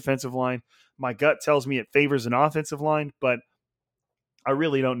line, a defensive line? My gut tells me it favors an offensive line, but I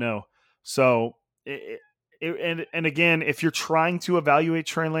really don't know. So, and again, if you're trying to evaluate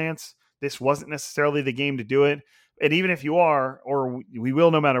Trey Lance, this wasn't necessarily the game to do it. And even if you are, or we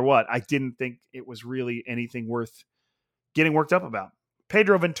will no matter what, I didn't think it was really anything worth getting worked up about.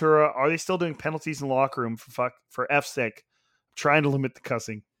 Pedro Ventura, are they still doing penalties in the locker room for F's sake? Trying to limit the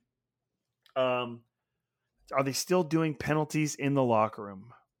cussing. Are they still doing penalties in the locker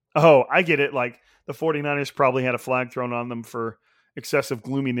room? Oh, I get it. Like the 49ers probably had a flag thrown on them for excessive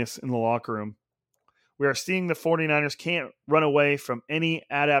gloominess in the locker room. We are seeing the 49ers can't run away from any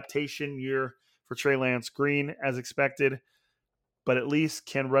adaptation year for Trey Lance. Green, as expected, but at least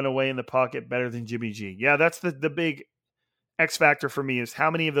can run away in the pocket better than Jimmy G. Yeah, that's the big X factor for me, is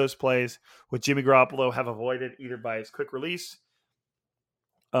how many of those plays would Jimmy Garoppolo have avoided either by his quick release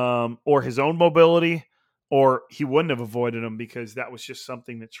or his own mobility, or he wouldn't have avoided them because that was just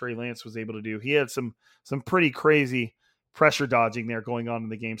something that Trey Lance was able to do. He had some pretty crazy pressure dodging there going on in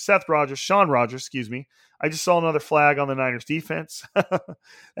the game. Sean Rogers, I just saw another flag on the Niners defense.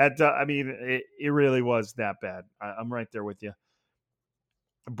 It really was that bad. I'm right there with you.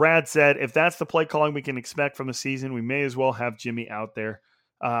 Brad said, if that's the play calling we can expect from the season, we may as well have Jimmy out there.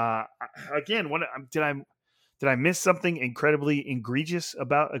 Again, did I miss something incredibly egregious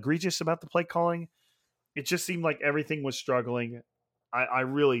about the play calling? It just seemed like everything was struggling. I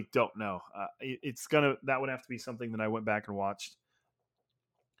really don't know. That would have to be something that I went back and watched.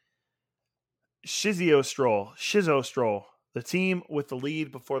 Shizzo Stroll. The team with the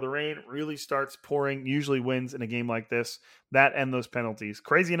lead before the rain really starts pouring, usually wins in a game like this. That and those penalties.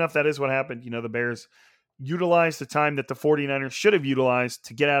 Crazy enough, that is what happened. The Bears utilized the time that the 49ers should have utilized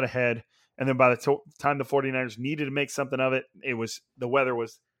to get out ahead. And then by the time the 49ers needed to make something of it, the weather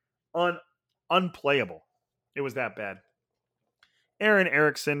was unplayable. It was that bad. Aaron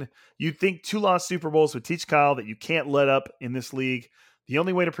Erickson, you'd think 2 lost Super Bowls would teach Kyle that you can't let up in this league. The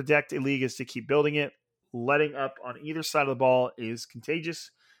only way to protect a league is to keep building it. Letting up on either side of the ball is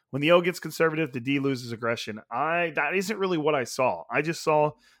contagious. When the O gets conservative, the D loses aggression. That isn't really what I saw. I just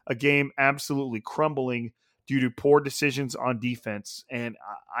saw a game absolutely crumbling due to poor decisions on defense. And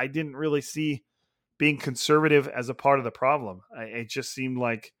I didn't really see being conservative as a part of the problem. It just seemed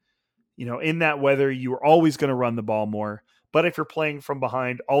like, in that weather, you were always going to run the ball more. But if you're playing from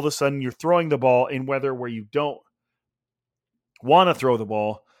behind, all of a sudden you're throwing the ball in weather where you don't want to throw the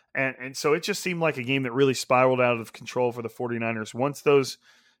ball. And so it just seemed like a game that really spiraled out of control for the 49ers. Once those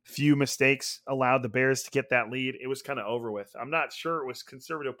few mistakes allowed the Bears to get that lead, it was kind of over with. I'm not sure it was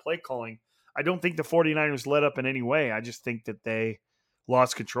conservative play calling. I don't think the 49ers let up in any way. I just think that they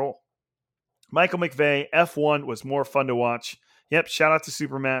lost control. Michael McVay, F1 was more fun to watch. Yep, shout out to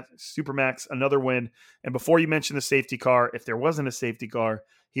Supermax, another win. And before you mention the safety car, if there wasn't a safety car,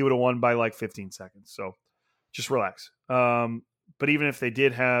 he would have won by like 15 seconds. So just relax. But even if they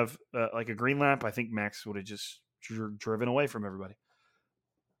did have like a green lamp, I think Max would have just driven away from everybody.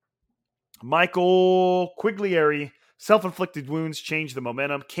 Michael Quiglieri, self-inflicted wounds change the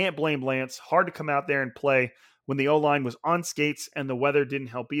momentum. Can't blame Lance. Hard to come out there and play when the O-line was on skates and the weather didn't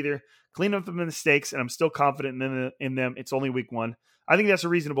help either. Clean up the mistakes, and I'm still confident in them. It's only week one. I think that's a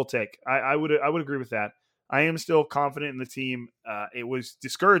reasonable take. I would agree with that. I am still confident in the team. It was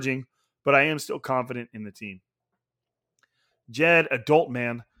discouraging, but I am still confident in the team. Jed, adult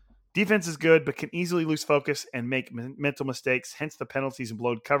man. Defense is good, but can easily lose focus and make mental mistakes, hence the penalties and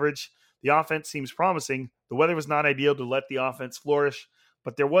blown coverage. The offense seems promising. The weather was not ideal to let the offense flourish,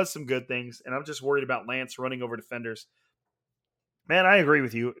 but there was some good things, and I'm just worried about Lance running over defenders. Man, I agree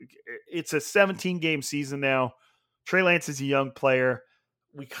with you. It's a 17-game season now. Trey Lance is a young player.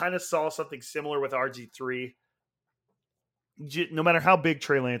 We kind of saw something similar with RG3. No matter how big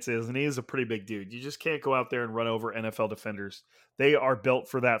Trey Lance is, and he is a pretty big dude, you just can't go out there and run over NFL defenders. They are built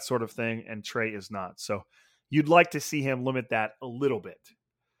for that sort of thing, and Trey is not. So you'd like to see him limit that a little bit.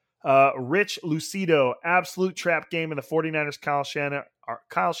 Rich Lucido, absolute trap game, and the 49ers,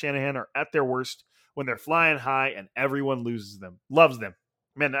 Kyle Shanahan are at their worst when they're flying high and everyone loves them.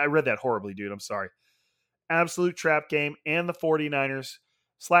 Man, I read that horribly, dude. I'm sorry. Absolute trap game, and the 49ers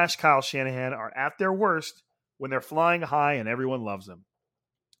 / Kyle Shanahan are at their worst when they're flying high and everyone loves them.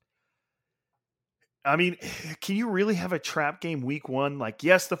 I mean, can you really have a trap game week one? Like,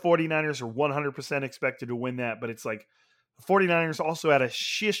 yes, the 49ers are 100% expected to win that, but it's like the 49ers also had a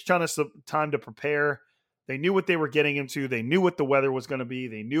shish ton of time to prepare. They knew what they were getting into. They knew what the weather was going to be.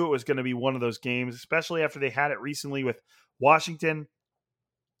 They knew it was going to be one of those games, especially after they had it recently with Washington.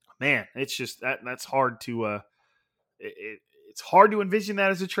 Man, it's just that's hard to it's hard to envision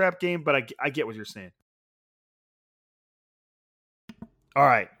that as a trap game, but I get what you're saying. All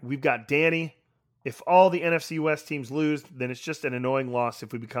right, we've got Danny. If all the NFC West teams lose, then it's just an annoying loss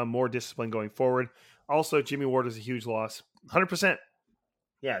if we become more disciplined going forward. Also, Jimmy Ward is a huge loss. 100%.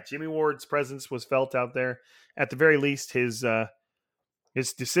 Yeah, Jimmy Ward's presence was felt out there. At the very least, his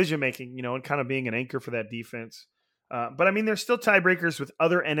decision-making, and kind of being an anchor for that defense. But, I mean, there's still tiebreakers with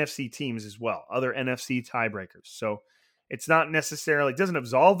other NFC teams as well, other NFC tiebreakers. So it's not necessarily – it doesn't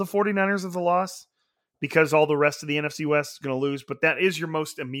absolve the 49ers of the loss because all the rest of the NFC West is going to lose, but that is your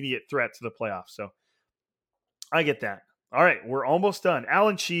most immediate threat to the playoffs. So I get that. All right, we're almost done.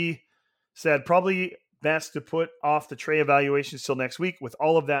 Alan Shee said probably best to put off the Trey evaluations till next week with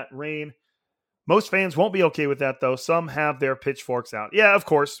all of that rain. Most fans won't be okay with that, though. Some have their pitchforks out. Yeah, of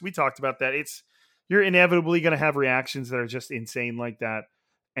course. We talked about that. You're inevitably going to have reactions that are just insane like that.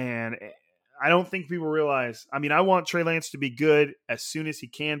 And I don't think people realize, I mean, I want Trey Lance to be good as soon as he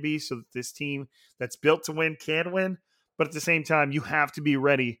can be so that this team that's built to win can win. But at the same time, you have to be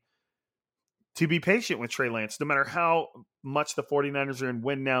ready to be patient with Trey Lance. No matter how much the 49ers are in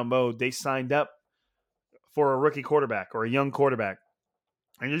win now mode, they signed up for a rookie quarterback or a young quarterback.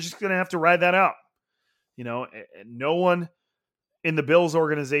 And you're just going to have to ride that out. No one in the Bills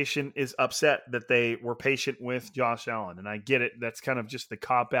organization is upset that they were patient with Josh Allen. And I get it. That's kind of just the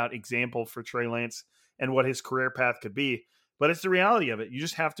cop-out example for Trey Lance and what his career path could be. But it's the reality of it. You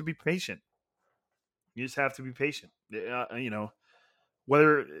just have to be patient.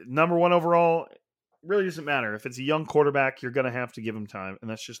 Whether number one overall really doesn't matter. If it's a young quarterback, you're going to have to give him time. And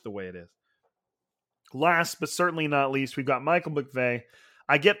that's just the way it is. Last but certainly not least, we've got Michael McVay.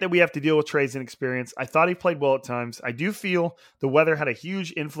 I get that we have to deal with Trey's inexperience. I thought he played well at times. I do feel the weather had a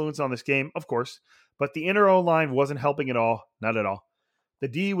huge influence on this game, of course, but the inner O-line wasn't helping at all. Not at all. The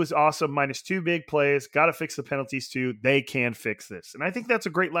D was awesome, minus 2 big plays. Got to fix the penalties too. They can fix this. And I think that's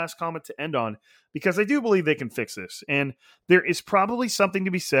a great last comment to end on because I do believe they can fix this. And there is probably something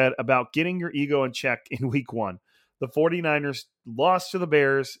to be said about getting your ego in check in week one. The 49ers lost to the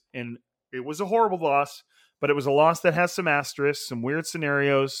Bears, and it was a horrible loss. But it was a loss that has some asterisks, some weird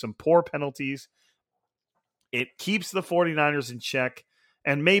scenarios, some poor penalties. It keeps the 49ers in check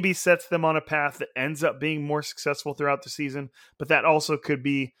and maybe sets them on a path that ends up being more successful throughout the season. But that also could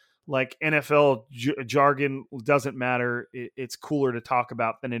be like NFL jargon doesn't matter. It's cooler to talk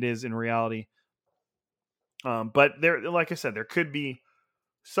about than it is in reality. But there, like I said, there could be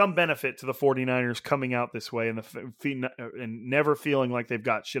some benefit to the 49ers coming out this way and never feeling like they've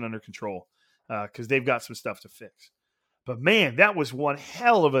got shit under control. Because they've got some stuff to fix. But man, that was one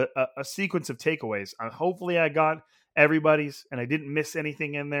hell of a sequence of takeaways. Hopefully I got everybody's and I didn't miss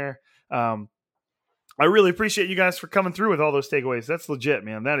anything in there. I really appreciate you guys for coming through with all those takeaways. That's legit,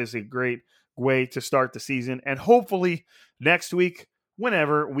 man. That is a great way to start the season. And hopefully next week,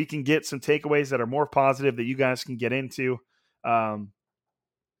 whenever, we can get some takeaways that are more positive that you guys can get into.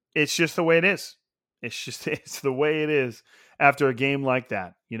 It's just the way it is. It's the way it is after a game like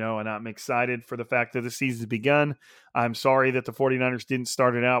that, and I'm excited for the fact that the season's begun. I'm sorry that the 49ers didn't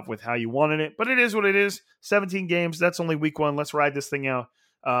start it out with how you wanted it, but it is what it is. 17 games. That's only week one. Let's ride this thing out.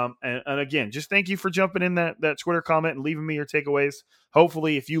 And again, just thank you for jumping in that Twitter comment and leaving me your takeaways.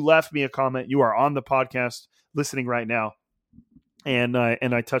 Hopefully, if you left me a comment, you are on the podcast listening right now. And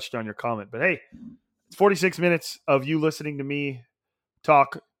I touched on your comment. But hey, it's 46 minutes of you listening to me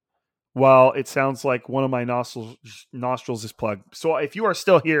talk while it sounds like one of my nostrils is plugged. So if you are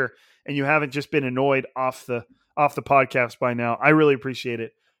still here and you haven't just been annoyed off the podcast by now, I really appreciate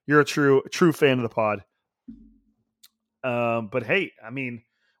it. You're a true fan of the pod. But hey, I mean,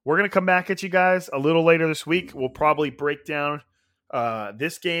 we're going to come back at you guys a little later this week. We'll probably break down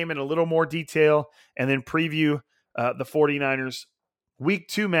this game in a little more detail and then preview the 49ers week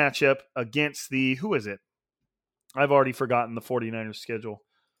 2 matchup against who is it? I've already forgotten the 49ers schedule.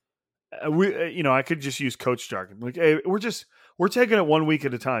 I could just use coach jargon. Like, hey, we're taking it 1 week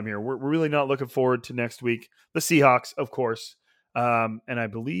at a time here. We're really not looking forward to next week. The Seahawks, of course. And I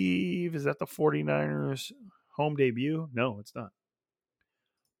believe, is that the 49ers home debut? No, it's not.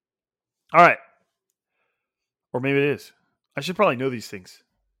 All right. Or maybe it is. I should probably know these things.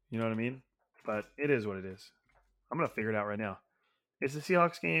 You know what I mean? But it is what it is. I'm going to figure it out right now. Is the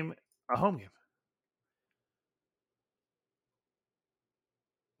Seahawks game a home game?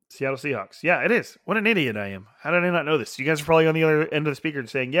 Seattle Seahawks. Yeah, it is. What an idiot I am. How did I not know this? You guys are probably on the other end of the speaker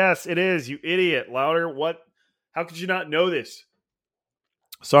saying, yes, it is, you idiot. Louder. What? How could you not know this?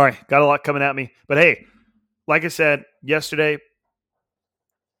 Sorry, got a lot coming at me. But hey, like I said, yesterday,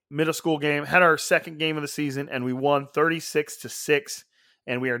 middle school game, had our second game of the season, and we won 36-6,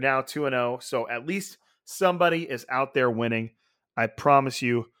 and we are now 2-0. So at least somebody is out there winning. I promise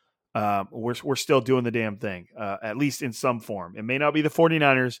you, we're still doing the damn thing, at least in some form. It may not be the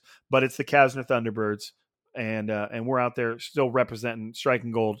 49ers, but it's the Cavs Thunderbirds, and we're out there still representing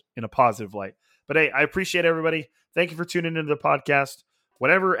striking gold in a positive light. But hey, I appreciate everybody. Thank you for tuning into the podcast.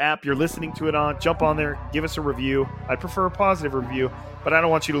 Whatever app you're listening to it on, jump on there, give us a review. I'd prefer a positive review, but I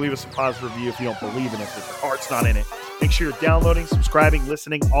don't want you to leave us a positive review if you don't believe in it, if your heart's not in it. Make sure you're downloading, subscribing,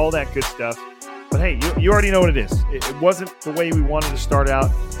 listening, all that good stuff. But hey, you already know what it is. It wasn't the way we wanted to start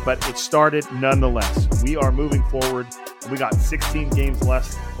out, but it started nonetheless. We are moving forward. We got 16 games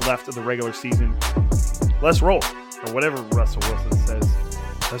left of the regular season. Let's roll, or whatever Russell Wilson says.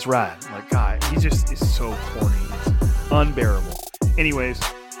 Let's ride. Like, God, he just is so corny. It's unbearable. Anyways,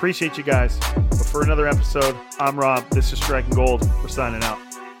 appreciate you guys. But for another episode, I'm Rob. This is Striking Gold. We're signing out.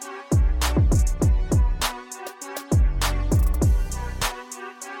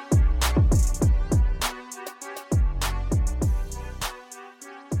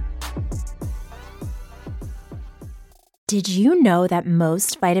 Did you know that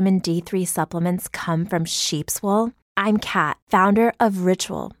most vitamin D3 supplements come from sheep's wool? I'm Kat, founder of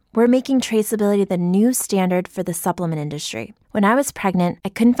Ritual. We're making traceability the new standard for the supplement industry. When I was pregnant, I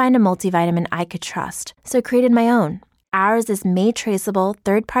couldn't find a multivitamin I could trust, so I created my own. Ours is made traceable,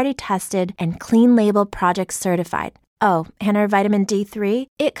 third-party tested, and clean label project certified. Oh, and our vitamin D3?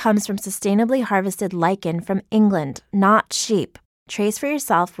 It comes from sustainably harvested lichen from England, not sheep. Trace for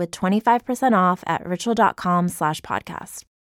yourself with 25% off at ritual.com/podcast.